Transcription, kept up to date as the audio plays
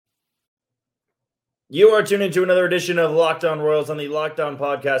You are tuned into another edition of Locked On Royals on the Locked On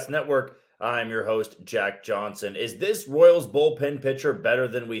Podcast Network. I'm your host, Jack Johnson. Is this Royals bullpen pitcher better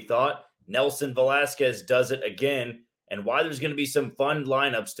than we thought? Nelson Velasquez does it again, and why there's going to be some fun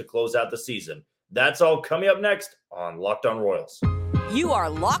lineups to close out the season. That's all coming up next on Locked On Royals. You are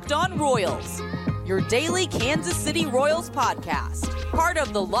Locked On Royals, your daily Kansas City Royals podcast. Part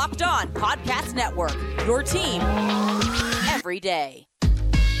of the Locked On Podcast Network, your team every day.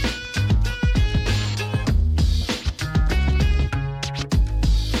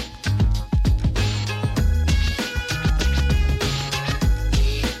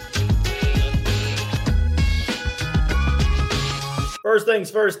 First things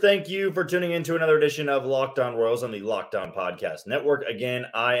first, thank you for tuning in to another edition of Locked On Royals on the Locked On Podcast Network. Again,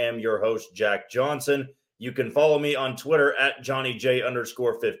 I am your host, Jack Johnson. You can follow me on Twitter at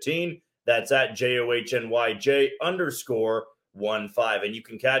JohnnyJ_15. That's at JOHNYJ_15. And you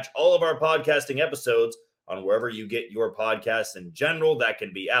can catch all of our podcasting episodes on wherever you get your podcasts in general. That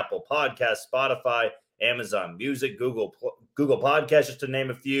can be Apple Podcasts, Spotify, Amazon Music, Google Podcasts, just to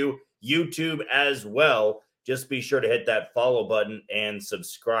name a few, YouTube as well. Just be sure to hit that follow button and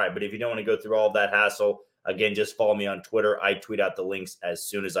subscribe. But if you don't want to go through all of that hassle, again, just follow me on Twitter. I tweet out the links as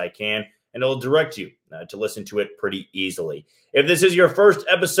soon as I can, and it'll direct you to listen to it pretty easily. If this is your first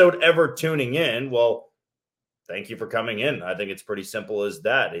episode ever tuning in, well, thank you for coming in. I think it's pretty simple as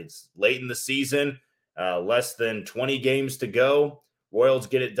that. It's late in the season, less than 20 games to go. Royals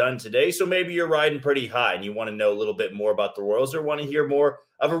get it done today, so maybe you're riding pretty high and you want to know a little bit more about the Royals or want to hear more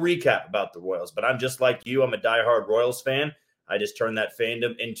of a recap about the Royals. But I'm just like you. I'm a diehard Royals fan. I just turned that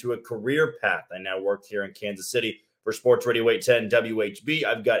fandom into a career path. I now work here in Kansas City for Sports Radio 810 WHB.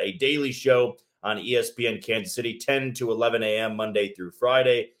 I've got a daily show on ESPN Kansas City, 10 to 11 a.m. Monday through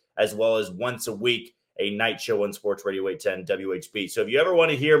Friday, as well as once a week, a night show on Sports Radio 810 WHB. So if you ever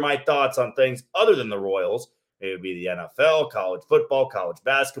want to hear my thoughts on things other than the Royals, it would be the NFL, college football, college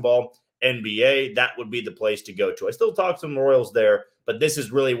basketball, NBA. That would be the place to go to. I still talk some Royals there, but this is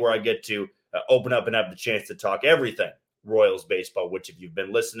really where I get to open up and have the chance to talk everything Royals baseball, which if you've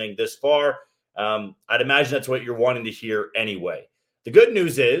been listening this far, I'd imagine that's what you're wanting to hear anyway. The good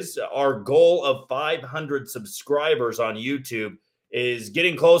news is our goal of 500 subscribers on YouTube is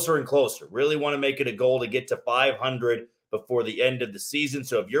getting closer and closer. Really want to make it a goal to get to 500 before the end of the season.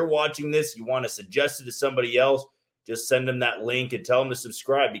 So if you're watching this, you want to suggest it to somebody else, just send them that link and tell them to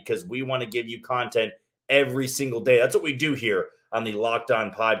subscribe, because we want to give you content every single day. That's what we do here on the Locked On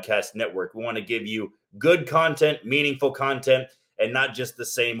Podcast Network. We want to give you good content, meaningful content, and not just the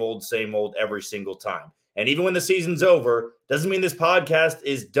same old every single time. And even when the season's over, doesn't mean this podcast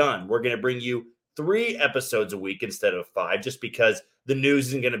is done. We're going to bring you 3 episodes a week instead of 5, just because the news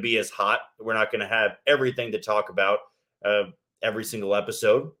isn't going to be as hot. We're not going to have everything to talk about every single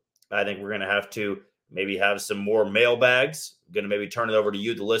episode. I think we're going to have to maybe have some more mailbags. I'm going to maybe turn it over to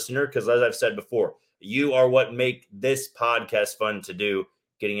you, the listener, because as I've said before, you are what make this podcast fun to do,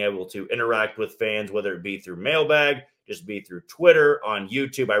 getting able to interact with fans, whether it be through mailbag, just be through Twitter, on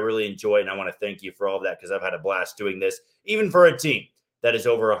YouTube. I really enjoy it, and I want to thank you for all of that, because I've had a blast doing this, even for a team that is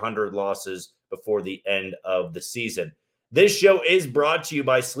over 100 losses before the end of the season. This show is brought to you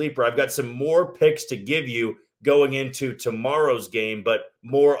by Sleeper. I've got some more picks to give you going into tomorrow's game, but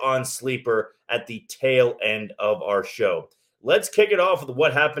more on Sleeper at the tail end of our show. Let's kick it off with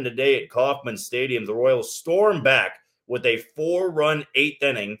what happened today at Kauffman Stadium. The Royals stormed back with a 4-run 8th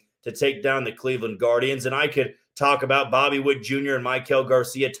inning to take down the Cleveland Guardians. And I could talk about Bobby Witt Jr. and Maikel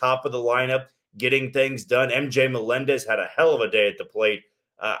Garcia, top of the lineup, getting things done. MJ Melendez had a hell of a day at the plate.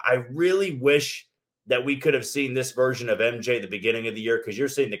 I really wish that we could have seen this version of MJ at the beginning of the year, because you're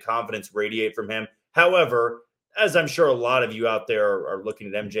seeing the confidence radiate from him. However, as I'm sure a lot of you out there are looking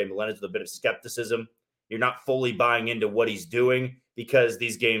at MJ Melendez with a bit of skepticism, you're not fully buying into what he's doing, because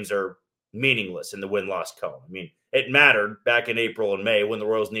these games are meaningless in the win-loss column. I mean, it mattered back in April and May when the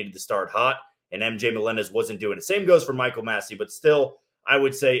Royals needed to start hot, and MJ Melendez wasn't doing it. Same goes for Michael Massey, but still, I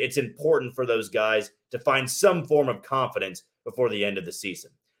would say it's important for those guys to find some form of confidence before the end of the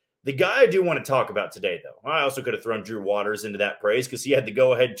season. The guy I do want to talk about today, though, I also could have thrown Drew Waters into that praise, because he had the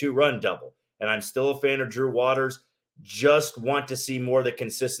go-ahead 2-run double. And I'm still a fan of Drew Waters. Just want to see more of the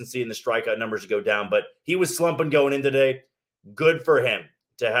consistency in the strikeout numbers go down. But he was slumping going in today. Good for him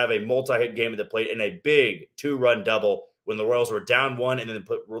to have a multi-hit game at the plate and a big 2-run double when the Royals were down 1 and then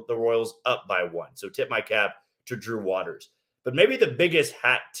put the Royals up by 1. So tip my cap to Drew Waters. But maybe the biggest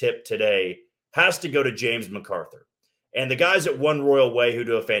hat tip today has to go to James McArthur. And the guys at One Royal Way who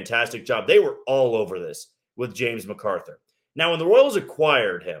do a fantastic job, they were all over this with James McArthur. Now, when the Royals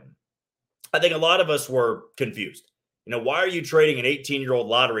acquired him, I think a lot of us were confused. You know, why are you trading an 18-year-old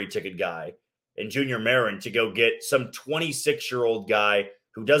lottery ticket guy and Junior Marin to go get some 26-year-old guy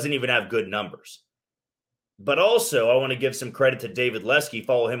who doesn't even have good numbers. But also, I want to give some credit to David Lesky.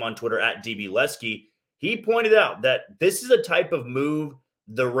 Follow him on Twitter at DB Lesky. He pointed out that this is a type of move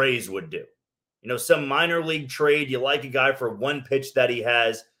the Rays would do. Some minor league trade, you like a guy for one pitch that he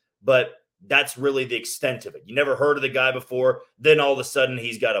has, but that's really the extent of it. You never heard of the guy before. Then all of a sudden,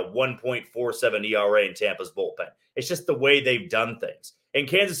 he's got a 1.47 ERA in Tampa's bullpen. It's just the way they've done things. In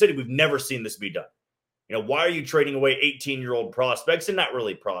Kansas City, we've never seen this be done. Why are you trading away 18-year-old prospects, and not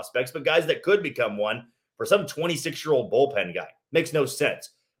really prospects, but guys that could become one for some 26-year-old bullpen guy? Makes no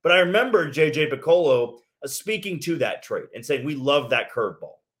sense. But I remember J.J. Piccolo speaking to that trade and saying, we love that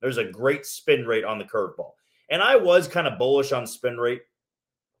curveball. There's a great spin rate on the curveball. And I was kind of bullish on spin rate.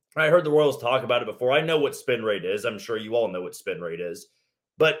 I heard the Royals talk about it before. I know what spin rate is. I'm sure you all know what spin rate is.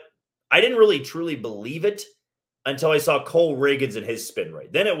 But I didn't really truly believe it until I saw Cole Riggins and his spin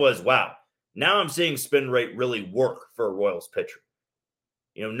rate. Then it was, wow, now I'm seeing spin rate really work for a Royals pitcher.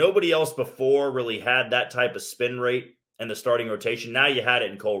 Nobody else before really had that type of spin rate in the starting rotation. Now you had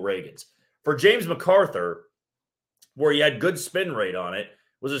it in Cole Riggins. For James McArthur, where he had good spin rate on it,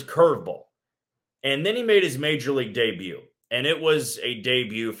 was his curveball. And then he made his major league debut, and it was a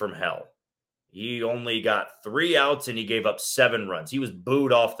debut from hell. He only got 3 outs, and he gave up 7 runs. He was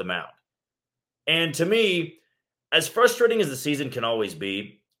booed off the mound. And to me, as frustrating as the season can always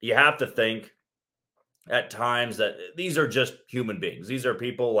be, you have to think at times that these are just human beings. These are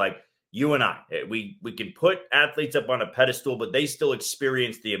people like you and I. We can put athletes up on a pedestal, but they still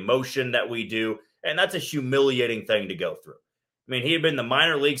experience the emotion that we do, and that's a humiliating thing to go through. I mean, he had been in the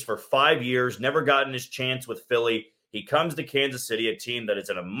minor leagues for 5 years, never gotten his chance with Philly. He comes to Kansas City, a team that is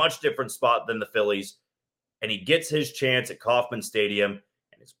in a much different spot than the Phillies, and he gets his chance at Kauffman Stadium,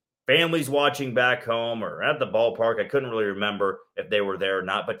 and his family's watching back home or at the ballpark. I couldn't really remember if they were there or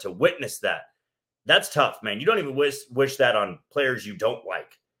not, but to witness that, that's tough, man. You don't even wish that on players you don't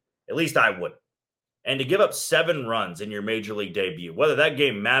like. At least I wouldn't. And to give up 7 runs in your major league debut, whether that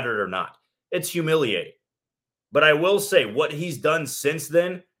game mattered or not, it's humiliating. But I will say what he's done since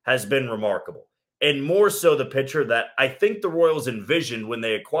then has been remarkable. And more so the pitcher that I think the Royals envisioned when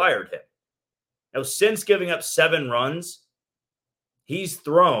they acquired him. Now, since giving up 7 runs, he's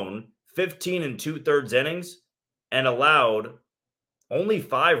thrown 15 2/3 innings and allowed only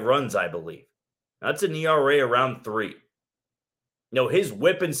 5 runs, I believe. That's an ERA around 3. His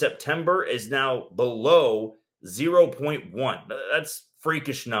whip in September is now below 0.1. That's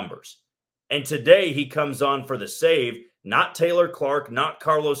freakish numbers. And today he comes on for the save, not Taylor Clark, not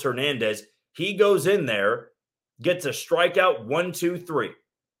Carlos Hernandez. He goes in there, gets a strikeout 1, 2, 3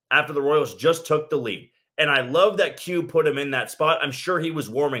 after the Royals just took the lead. And I love that Q put him in that spot. I'm sure he was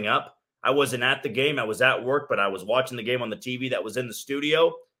warming up. I wasn't at the game. I was at work, but I was watching the game on the TV that was in the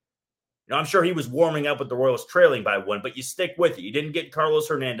studio. I'm sure he was warming up with the Royals trailing by 1, but you stick with it. You didn't get Carlos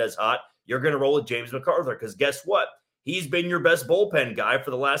Hernandez hot. You're going to roll with James McArthur because guess what? He's been your best bullpen guy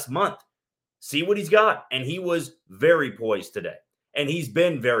for the last month. See what he's got. And he was very poised today. And he's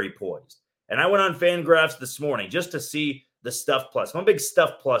been very poised. And I went on Fangraphs this morning just to see the Stuff Plus. I'm a big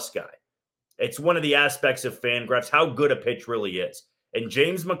Stuff Plus guy. It's one of the aspects of Fangraphs, how good a pitch really is. And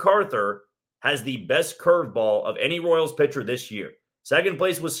James McArthur has the best curveball of any Royals pitcher this year. Second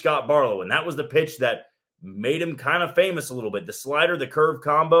place was Scott Barlow, and that was the pitch that made him kind of famous a little bit. The slider, the curve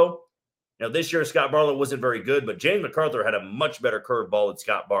combo. This year Scott Barlow wasn't very good, but James McArthur had a much better curveball than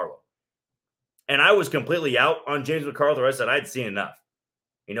Scott Barlow. And I was completely out on James McArthur. I said I'd seen enough.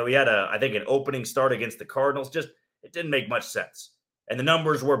 He had, I think, an opening start against the Cardinals. Just, it didn't make much sense. And the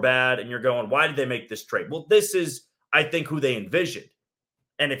numbers were bad, and you're going, why did they make this trade? Well, this is, I think, who they envisioned.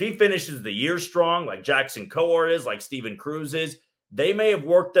 And if he finishes the year strong, like Jackson Kowar is, like Steven Cruz is, they may have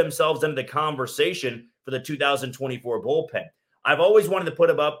worked themselves into the conversation for the 2024 bullpen. I've always wanted to put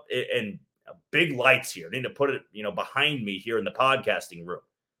him up in big lights here. I need to put it, behind me here in the podcasting room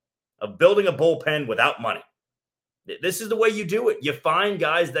of building a bullpen without money. This is the way you do it. You find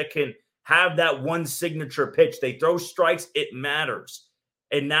guys that can have that one signature pitch. They throw strikes. It matters.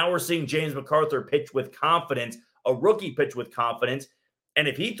 And now we're seeing James McArthur pitch with confidence, a rookie pitch with confidence. And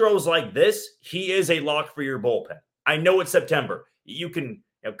if he throws like this, he is a lock for your bullpen. I know it's September. You can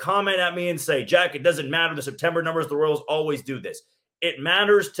comment at me and say, Jack, it doesn't matter. The September numbers, the Royals always do this. It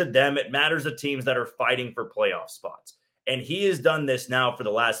matters to them. It matters to teams that are fighting for playoff spots. And he has done this now for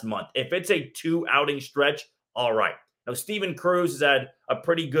the last month. If it's a 2-outing stretch, all right. Now, Steven Cruz has had a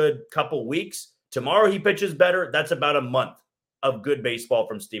pretty good couple weeks. Tomorrow he pitches better. That's about a month of good baseball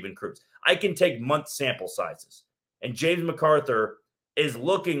from Steven Cruz. I can take month sample sizes. And James McArthur is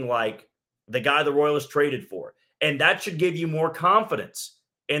looking like the guy the Royals traded for. And that should give you more confidence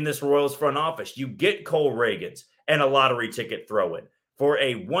in this Royals front office. You get Cole Reagans and a lottery ticket throw-in for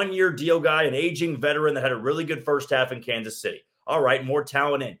a one-year deal guy, an aging veteran that had a really good first half in Kansas City. All right, more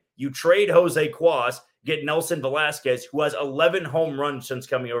talent in. You trade Jose Cuas, get Nelson Velasquez, who has 11 home runs since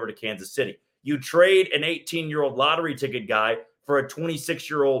coming over to Kansas City. You trade an 18-year-old lottery ticket guy for a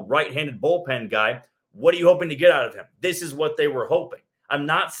 26-year-old right-handed bullpen guy. What are you hoping to get out of him? This is what they were hoping. I'm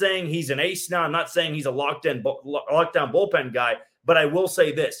not saying he's an ace now. I'm not saying he's a lockdown bullpen guy, but I will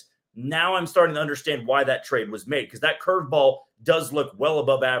say this. Now I'm starting to understand why that trade was made, because that curveball does look well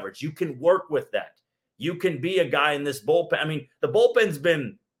above average. You can work with that. You can be a guy in this bullpen. I mean, the bullpen's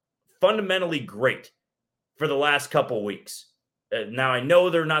been fundamentally great for the last couple weeks. Now, I know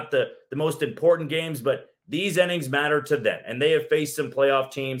they're not the most important games, but these innings matter to them, and they have faced some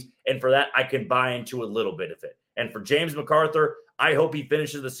playoff teams, and for that, I can buy into a little bit of it. And for James McArthur, I hope he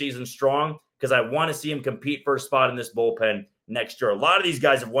finishes the season strong, because I want to see him compete for a spot in this bullpen next year. A lot of these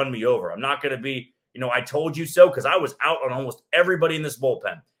guys have won me over. I'm not going to be, I told you so, because I was out on almost everybody in this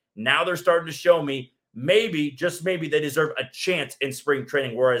bullpen. Now they're starting to show me maybe, just maybe, they deserve a chance in spring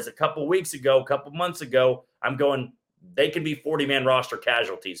training, whereas a couple months ago, I'm going, they can be 40-man roster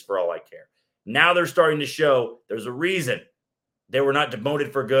casualties for all I care. Now they're starting to show there's a reason they were not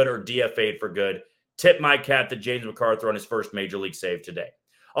demoted for good or DFA'd for good. Tip my cap to James McArthur on his first major league save today.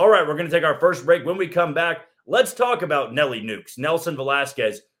 All right, we're going to take our first break. When we come back, let's talk about Nelly Nukes, Nelson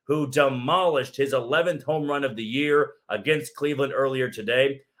Velasquez, who demolished his 11th home run of the year against Cleveland earlier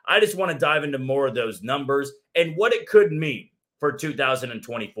today. I just want to dive into more of those numbers and what it could mean for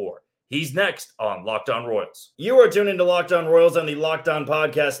 2024. He's next on Locked On Royals. You are tuned into Locked On Royals on the Locked On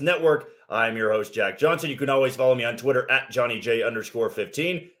Podcast Network. I'm your host, Jack Johnson. You can always follow me on Twitter at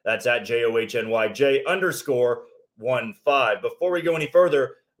JohnnyJ_15. That's at JOHNYJ_15. Before we go any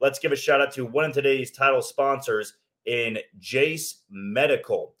further, let's give a shout out to one of today's title sponsors in Jace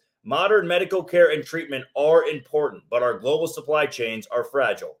Medical. Modern medical care and treatment are important, but our global supply chains are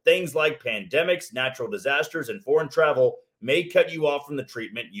fragile. Things like pandemics, natural disasters, and foreign travel may cut you off from the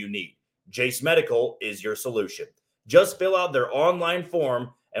treatment you need. Jace Medical is your solution. Just fill out their online form,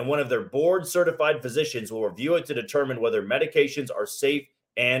 and one of their board-certified physicians will review it to determine whether medications are safe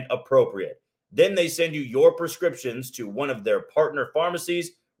and appropriate. Then they send you your prescriptions to one of their partner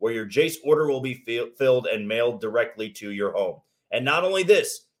pharmacies, where your Jace order will be filled and mailed directly to your home. And not only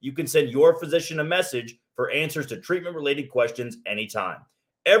this, you can send your physician a message for answers to treatment-related questions anytime.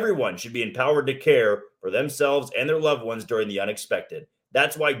 Everyone should be empowered to care for themselves and their loved ones during the unexpected.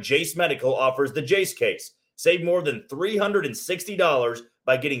 That's why Jace Medical offers the Jace case. Save more than $360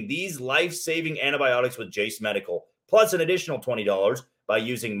 by getting these life-saving antibiotics with Jace Medical, plus an additional $20 by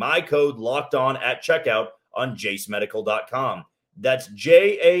using my code LOCKEDON at checkout on jacemedical.com. That's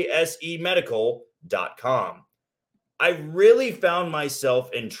JASE medical.com. I really found myself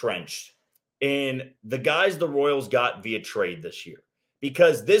entrenched in the guys the Royals got via trade this year,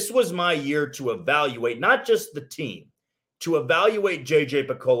 because this was my year to evaluate not just the team, to evaluate J.J.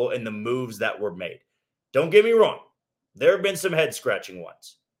 Picollo and the moves that were made. Don't get me wrong. There have been some head-scratching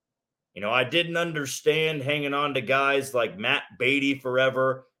ones. I didn't understand hanging on to guys like Matt Beatty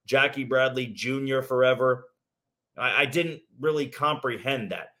forever, Jackie Bradley Jr. forever. I didn't really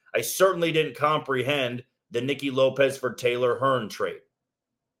comprehend that. I certainly didn't comprehend the Nicky Lopez for Taylor Hearn trade.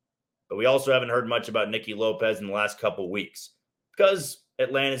 But we also haven't heard much about Nicky Lopez in the last couple weeks because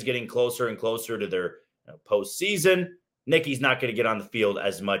Atlanta's getting closer and closer to their postseason. Nicky's not going to get on the field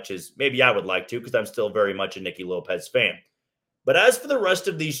as much as maybe I would like to, because I'm still very much a Nicky Lopez fan. But as for the rest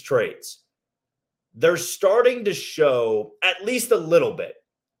of these trades, they're starting to show at least a little bit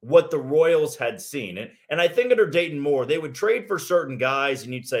what the Royals had seen. And I think under Dayton Moore, they would trade for certain guys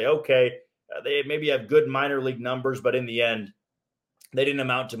and you'd say, okay, they maybe have good minor league numbers, but in the end, they didn't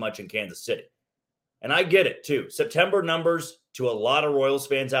amount to much in Kansas City. And I get it too. September numbers to a lot of Royals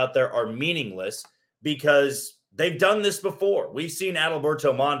fans out there are meaningless because they've done this before. We've seen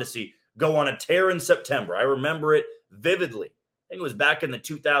Adalberto Mondesi go on a tear in September. I remember it vividly. I think it was back in the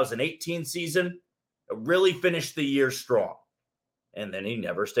 2018 season. It really finished the year strong. And then he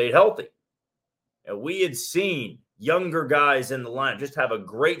never stayed healthy. And we had seen younger guys in the lineup just have a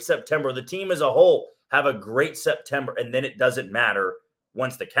great September. The team as a whole have a great September, and then it doesn't matter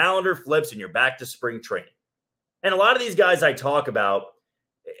once the calendar flips and you're back to spring training. And a lot of these guys I talk about,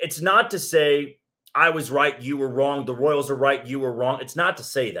 it's not to say I was right, you were wrong, the Royals are right, you were wrong. It's not to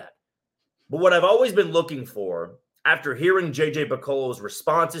say that. But what I've always been looking for, after hearing J.J. Picollo's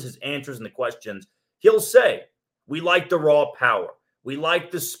responses, his answers, and the questions, he'll say, we like the raw power. We like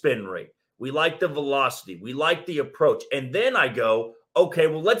the spin rate. We like the velocity. We like the approach. And then I go, okay,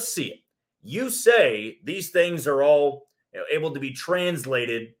 well, let's see it. You say these things are all able to be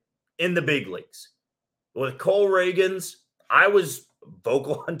translated in the big leagues. With Cole Reagans, I was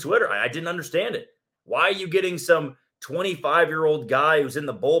vocal on Twitter. I didn't understand it. Why are you getting some 25-year-old guy who's in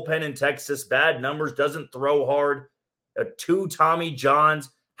the bullpen in Texas, bad numbers, doesn't throw hard, 2 Tommy Johns?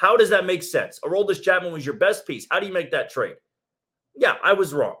 How does that make sense? Aroldis Chapman was your best piece. How do you make that trade? Yeah, I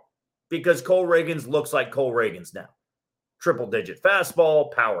was wrong because Cole Reagans looks like Cole Reagans now. Triple-digit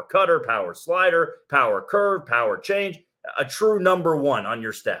fastball, power cutter, power slider, power curve, power change, a true number 1 on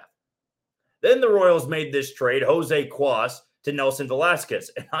your staff. Then the Royals made this trade, Jose Cuas to Nelson Velasquez.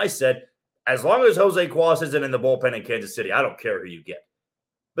 And I said, as long as Jose Cuas isn't in the bullpen in Kansas City, I don't care who you get.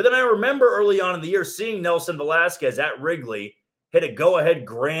 But then I remember early on in the year seeing Nelson Velasquez at Wrigley hit a go-ahead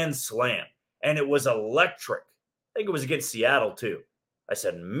grand slam, and it was electric. I think it was against Seattle, too. I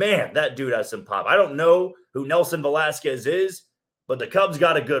said, man, that dude has some pop. I don't know who Nelson Velasquez is, but the Cubs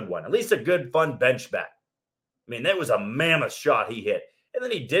got a good one, at least a good, fun bench bat. I mean, that was a mammoth shot he hit. And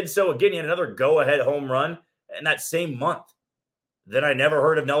then he did so again. He had another go-ahead home run in that same month. Then I never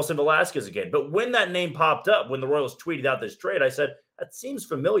heard of Nelson Velasquez again. But when that name popped up, when the Royals tweeted out this trade, I said, that seems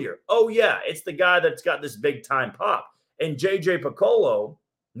familiar. Oh, yeah, it's the guy that's got this big-time pop. And J.J. Piccolo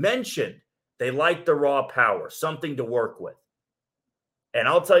mentioned they like the raw power, something to work with. And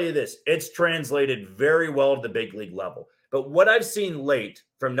I'll tell you this, it's translated very well to the big league level. But what I've seen late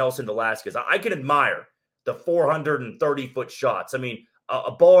from Nelson Velasquez, I can admire the 430-foot shots. I mean,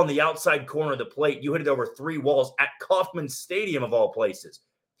 a ball on the outside corner of the plate, you hit it over 3 walls at Kauffman Stadium of all places.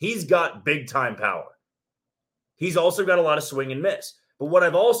 He's got big-time power. He's also got a lot of swing and miss. But what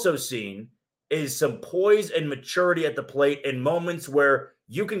I've also seen is some poise and maturity at the plate in moments where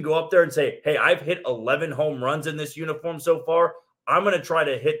you can go up there and say, hey, I've hit 11 home runs in this uniform so far. I'm going to try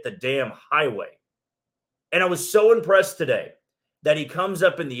to hit the damn highway. And I was so impressed today that he comes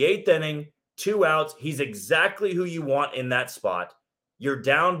up in the 8th inning, 2 outs. He's exactly who you want in that spot. You're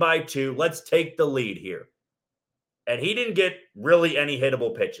down by 2. Let's take the lead here. And he didn't get really any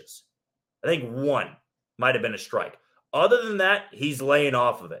hittable pitches. I think 1 might have been a strike. Other than that, he's laying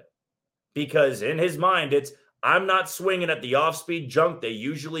off of it. Because in his mind, it's, I'm not swinging at the off-speed junk they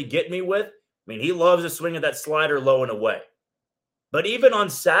usually get me with. I mean, he loves to swing at that slider low and away. But even on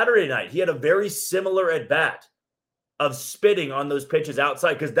Saturday night, he had a very similar at-bat of spitting on those pitches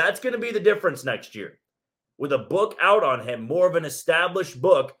outside, because that's going to be the difference next year. With a book out on him, more of an established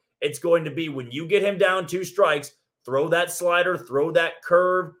book, it's going to be when you get him down 2 strikes, throw that slider, throw that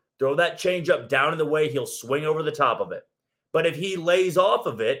curve, throw that changeup down in the way, he'll swing over the top of it. But if he lays off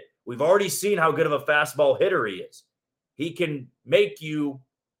of it, we've already seen how good of a fastball hitter he is. He can make you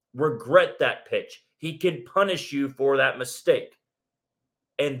regret that pitch. He can punish you for that mistake.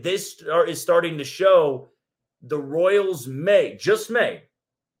 And this is starting to show the Royals just may,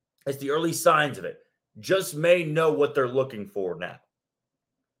 it's the early signs of it, just may know what they're looking for now.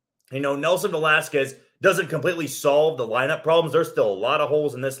 You know, Nelson Velasquez doesn't completely solve the lineup problems. There's still a lot of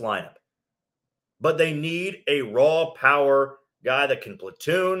holes in this lineup. But they need a raw power guy that can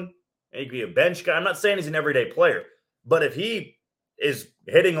platoon. He could be a bench guy. I'm not saying he's an everyday player. But if he is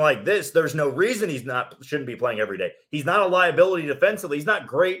hitting like this, there's no reason shouldn't be playing every day. He's not a liability defensively. He's not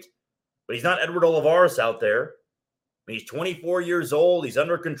great, but he's not Edward Olivares out there. I mean, he's 24 years old. He's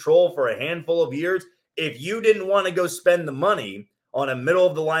under control for a handful of years. If you didn't want to go spend the money on a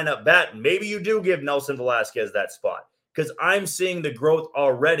middle-of-the-lineup bat, maybe you do give Nelson Velasquez that spot, because I'm seeing the growth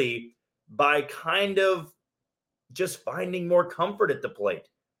already by kind of just finding more comfort at the plate.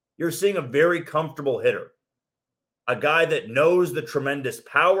 You're seeing a very comfortable hitter, a guy that knows the tremendous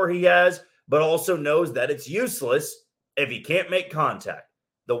power he has, but also knows that it's useless if he can't make contact.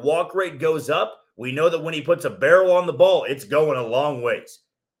 The walk rate goes up. We know that when he puts a barrel on the ball, it's going a long ways.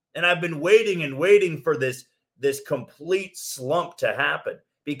 And I've been waiting and waiting for this complete slump to happen,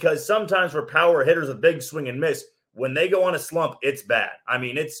 because sometimes for power hitters, a big swing and miss, when they go on a slump, it's bad. I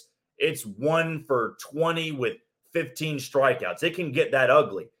mean, it's 1 for 20 with 15 strikeouts. It can get that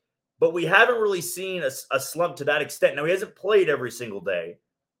ugly. But we haven't really seen a slump to that extent. Now, he hasn't played every single day,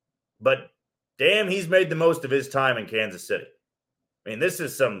 but damn, he's made the most of his time in Kansas City. I mean, this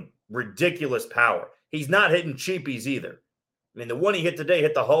is some ridiculous power. He's not hitting cheapies either. I mean, the one he hit today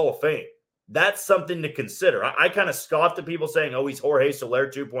hit the Hall of Fame. That's something to consider. I kind of scoffed at people saying, oh, he's Jorge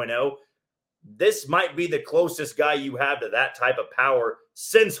Soler 2.0. This might be the closest guy you have to that type of power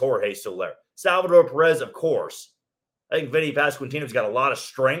since Jorge Soler. Salvador Perez, of course. I think Vinny Pasquantino's got a lot of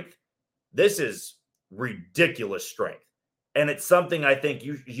strength. This is ridiculous strength. And it's something I think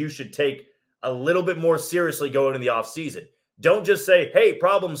you should take a little bit more seriously going into the offseason. Don't just say, hey,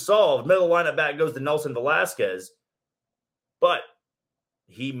 problem solved. Middle lineup back goes to Nelson Velasquez. But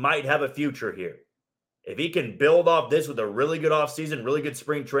he might have a future here. If he can build off this with a really good offseason, really good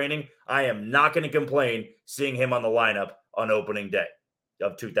spring training, I am not going to complain seeing him on the lineup on opening day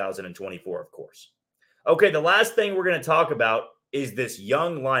of 2024, of course. Okay, the last thing we're going to talk about is this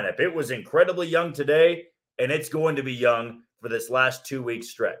young lineup. It was incredibly young today, and it's going to be young for this last 2-week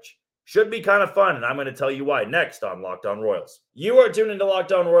stretch. Should be kind of fun, and I'm going to tell you why next on Locked On Royals. You are tuned into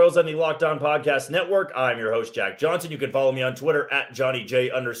Locked On Royals on the Locked On Podcast Network. I'm your host, Jack Johnson. You can follow me on Twitter at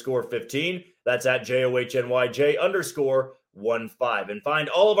JohnnyJ_15. That's at JOHNYJ_15. And find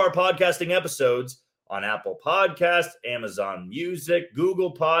all of our podcasting episodes on Apple Podcasts, Amazon Music,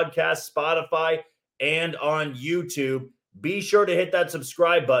 Google Podcasts, Spotify, and on YouTube. Be sure to hit that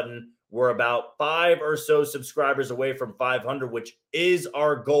subscribe button. We're about 5 or so subscribers away from 500, which is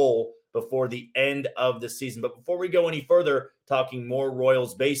our goal before the end of the season. But before we go any further, talking more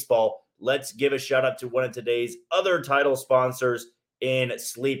Royals baseball, let's give a shout out to one of today's other title sponsors in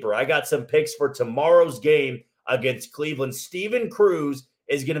Sleeper. I got some picks for tomorrow's game against Cleveland. Steven Cruz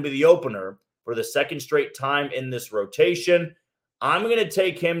is going to be the opener for the second straight time in this rotation. I'm going to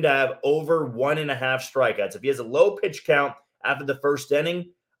take him to have over 1.5 strikeouts. If he has a low pitch count after the first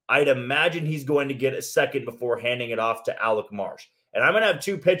inning, I'd imagine he's going to get a second before handing it off to Alec Marsh. And I'm going to have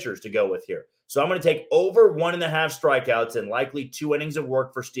 2 pitchers to go with here. So I'm going to take over 1.5 strikeouts and likely 2 innings of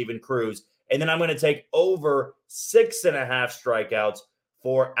work for Steven Cruz. And then I'm going to take over 6.5 strikeouts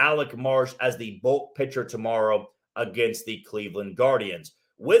for Alec Marsh as the bulk pitcher tomorrow against the Cleveland Guardians.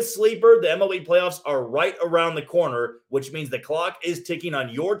 With Sleeper, the MLB playoffs are right around the corner, which means the clock is ticking on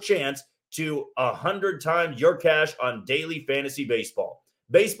your chance to 100 times your cash on daily fantasy baseball.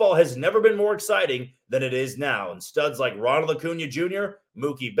 Baseball has never been more exciting than it is now, and studs like Ronald Acuna Jr.,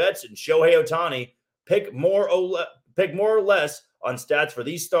 Mookie Betts, and Shohei Ohtani pick more or less on stats for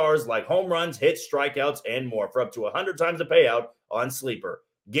these stars like home runs, hits, strikeouts, and more for up to 100 times the payout on Sleeper.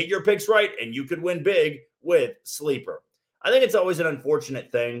 Get your picks right, and you could win big with Sleeper. I think it's always an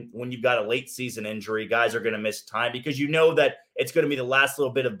unfortunate thing when you've got a late season injury. Guys are going to miss time because you know that it's going to be the last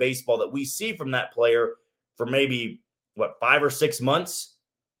little bit of baseball that we see from that player for maybe, 5 or 6 months?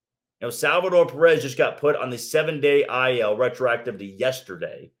 Salvador Perez just got put on the 7-day IL retroactive to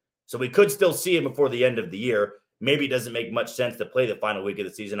yesterday. So we could still see him before the end of the year. Maybe it doesn't make much sense to play the final week of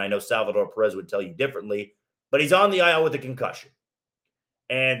the season. I know Salvador Perez would tell you differently, but he's on the IL with a concussion.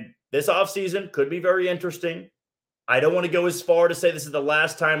 And this offseason could be very interesting. I don't want to go as far to say this is the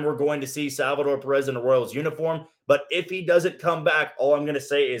last time we're going to see Salvador Perez in a Royals uniform, but if he doesn't come back, all I'm going to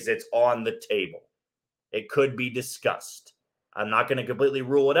say is it's on the table. It could be discussed. I'm not going to completely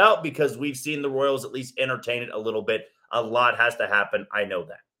rule it out because we've seen the Royals at least entertain it a little bit. A lot has to happen. I know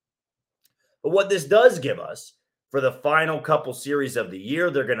that. But what this does give us for the final couple series of the year,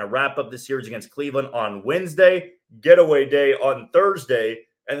 they're going to wrap up the series against Cleveland on Wednesday, getaway day on Thursday,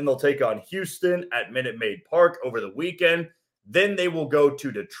 and then they'll take on Houston at Minute Maid Park over the weekend. Then they will go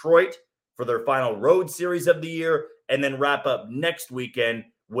to Detroit for their final road series of the year, and then wrap up next weekend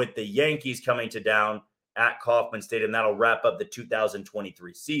with the Yankees coming to town at Kauffman Stadium. That'll wrap up the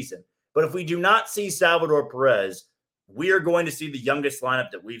 2023 season. But if we do not see Salvador Perez, we are going to see the youngest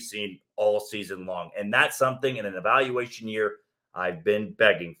lineup that we've seen all season long. And that's something in an evaluation year I've been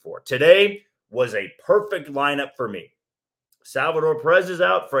begging for. Today was a perfect lineup for me. Salvador Perez is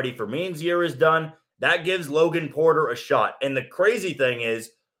out. Freddie Fermin's year is done. That gives Logan Porter a shot. And the crazy thing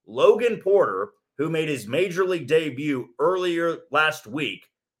is, Logan Porter, who made his major league debut earlier last week,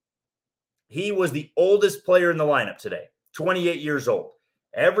 he was the oldest player in the lineup today, 28 years old.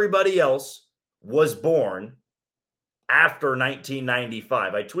 Everybody else was born after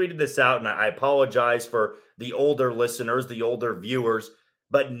 1995. I tweeted this out, and I apologize for the older listeners, the older viewers,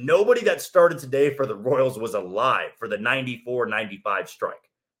 but nobody that started today for the Royals was alive for the 94-95 strike.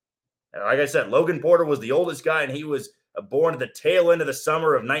 And like I said, Logan Porter was the oldest guy, and he was born at the tail end of the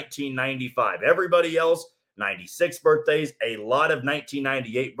summer of 1995. Everybody else, 96 birthdays, a lot of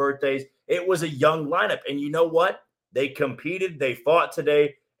 1998 birthdays. It was a young lineup. And you know what? They competed, they fought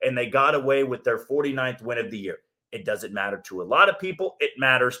today, and they got away with their 49th win of the year. It doesn't matter to a lot of people. It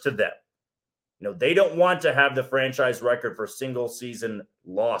matters to them. They don't want to have the franchise record for single season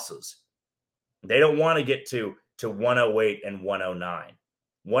losses. They don't want to get to 108 and 109.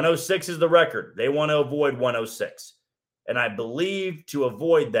 106 is the record. They want to avoid 106. And I believe to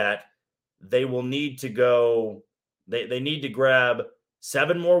avoid that, they will need to go, they need to grab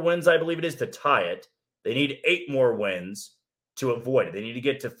 7 more wins, I believe it is, to tie it. They need 8 more wins to avoid it. They need to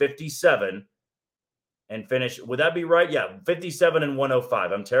get to 57 and finish. Would that be right? Yeah, 57 and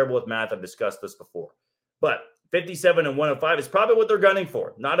 105. I'm terrible with math. I've discussed this before. But 57 and 105 is probably what they're gunning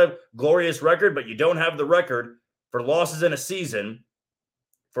for. Not a glorious record, but you don't have the record for losses in a season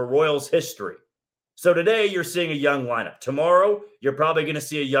for Royals history. So today you're seeing a young lineup. Tomorrow, you're probably going to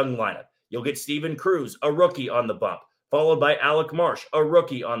see a young lineup. You'll get Steven Cruz, a rookie on the bump, followed by Alec Marsh, a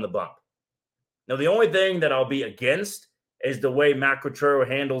rookie on the bump. Now, the only thing that I'll be against is the way McArthur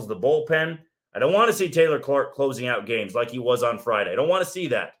handles the bullpen. I don't want to see Taylor Clark closing out games like he was on Friday. I don't want to see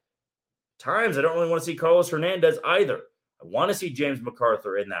that. Times I don't really want to see Carlos Hernandez either. I want to see James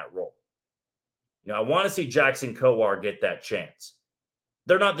McArthur in that role. I want to see Jackson Kowar get that chance.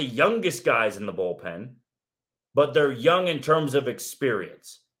 They're not the youngest guys in the bullpen, but they're young in terms of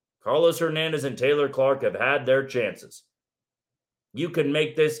experience. Carlos Hernandez and Taylor Clark have had their chances. You can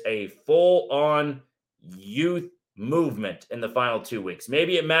make this a full-on youth movement in the final 2 weeks.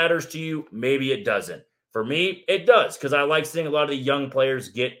 Maybe it matters to you, maybe it doesn't. For me, it does, because I like seeing a lot of the young players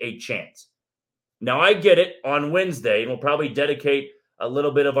get a chance. Now, I get it on Wednesday, and we'll probably dedicate a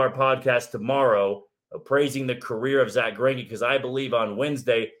little bit of our podcast tomorrow praising the career of Zach Greinke, because I believe on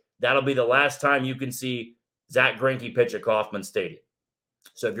Wednesday, that'll be the last time you can see Zach Greinke pitch at Kauffman Stadium.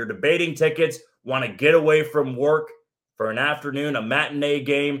 So if you're debating tickets, want to get away from work for an afternoon, a matinee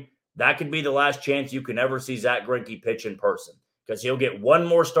game, that could be the last chance you can ever see Zach Greinke pitch in person, because he'll get one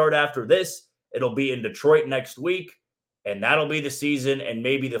more start after this. It'll be in Detroit next week, and that'll be the season and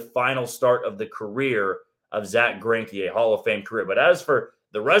maybe the final start of the career of Zach Greinke, a Hall of Fame career. But as for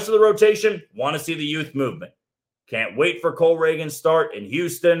the rest of the rotation, want to see the youth movement. Can't wait for Cole Reagan's start in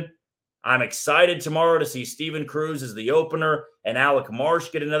Houston. I'm excited tomorrow to see Steven Cruz as the opener and Alec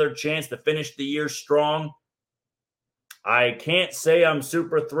Marsh get another chance to finish the year strong. I can't say I'm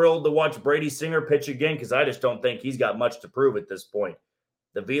super thrilled to watch Brady Singer pitch again, because I just don't think he's got much to prove at this point.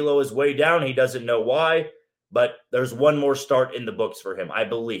 The velo is way down. He doesn't know why, but there's one more start in the books for him, I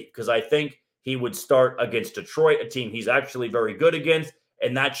believe, because I think he would start against Detroit, a team he's actually very good against,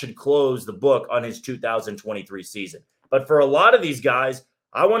 and that should close the book on his 2023 season. But for a lot of these guys,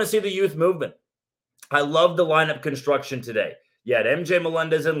 I want to see the youth movement. I love the lineup construction today. You had MJ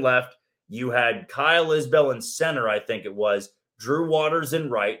Melendez in left. You had Kyle Isbell in center, I think it was. Drew Waters in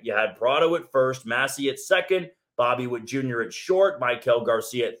right. You had Prado at first, Massey at second, Bobby Witt Jr. at short, Michael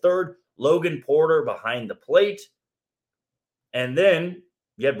Garcia at third, Logan Porter behind the plate. And then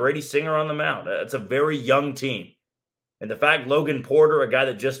you had Brady Singer on the mound. That's a very young team. And the fact Logan Porter, a guy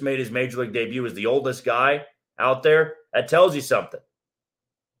that just made his major league debut, is the oldest guy out there, that tells you something.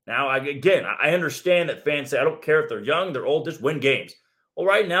 Now, I understand that fans say, I don't care if they're young, they're old, just win games. Well,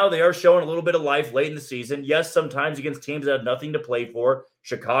 right now, they are showing a little bit of life late in the season. Yes, sometimes against teams that have nothing to play for.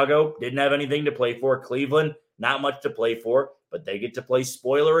 Chicago didn't have anything to play for. Cleveland, not much to play for. But they get to play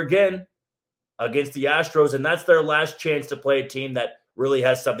spoiler again against the Astros, and that's their last chance to play a team that really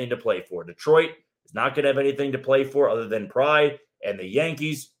has something to play for. Detroit is not going to have anything to play for other than pride, and the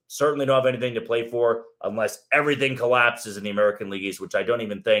Yankees certainly don't have anything to play for unless everything collapses in the American League East, which I don't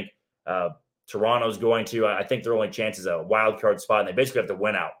even think Toronto's going to. I think their only chance is a wild card spot, and they basically have to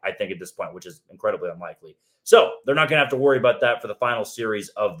win out, I think, at this point, which is incredibly unlikely. So they're not going to have to worry about that for the final series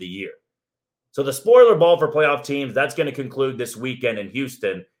of the year. So the spoiler ball for playoff teams, that's going to conclude this weekend in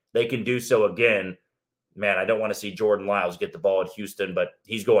Houston. They can do so again. Man, I don't want to see Jordan Lyles get the ball at Houston, but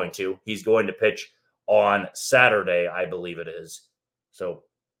he's going to. He's going to pitch on Saturday, I believe it is. So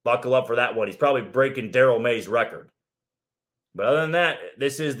buckle up for that one. He's probably breaking Daryl May's record. But other than that,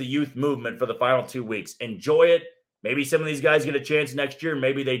 this is the youth movement for the final 2 weeks. Enjoy it. Maybe some of these guys get a chance next year.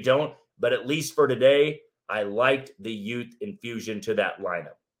 Maybe they don't. But at least for today, I liked the youth infusion to that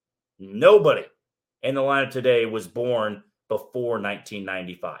lineup. Nobody in the lineup today was born before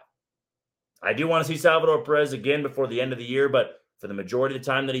 1995. I do want to see Salvador Perez again before the end of the year, but for the majority of the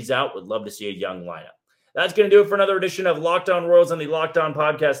time that he's out, would love to see a young lineup. That's going to do it for another edition of Locked On Royals on the Locked On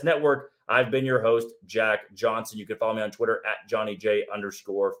Podcast Network. I've been your host, Jack Johnson. You can follow me on Twitter at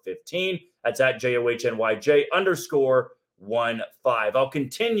JohnnyJ_15. That's at JOHNYJ_15. I'll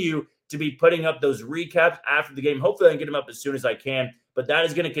continue to be putting up those recaps after the game. Hopefully I can get them up as soon as I can, but that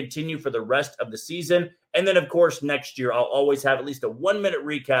is going to continue for the rest of the season. And then, of course, next year, I'll always have at least a 1-minute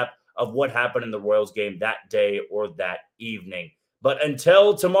recap of what happened in the Royals game that day or that evening. But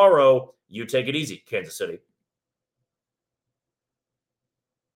until tomorrow, you take it easy, Kansas City.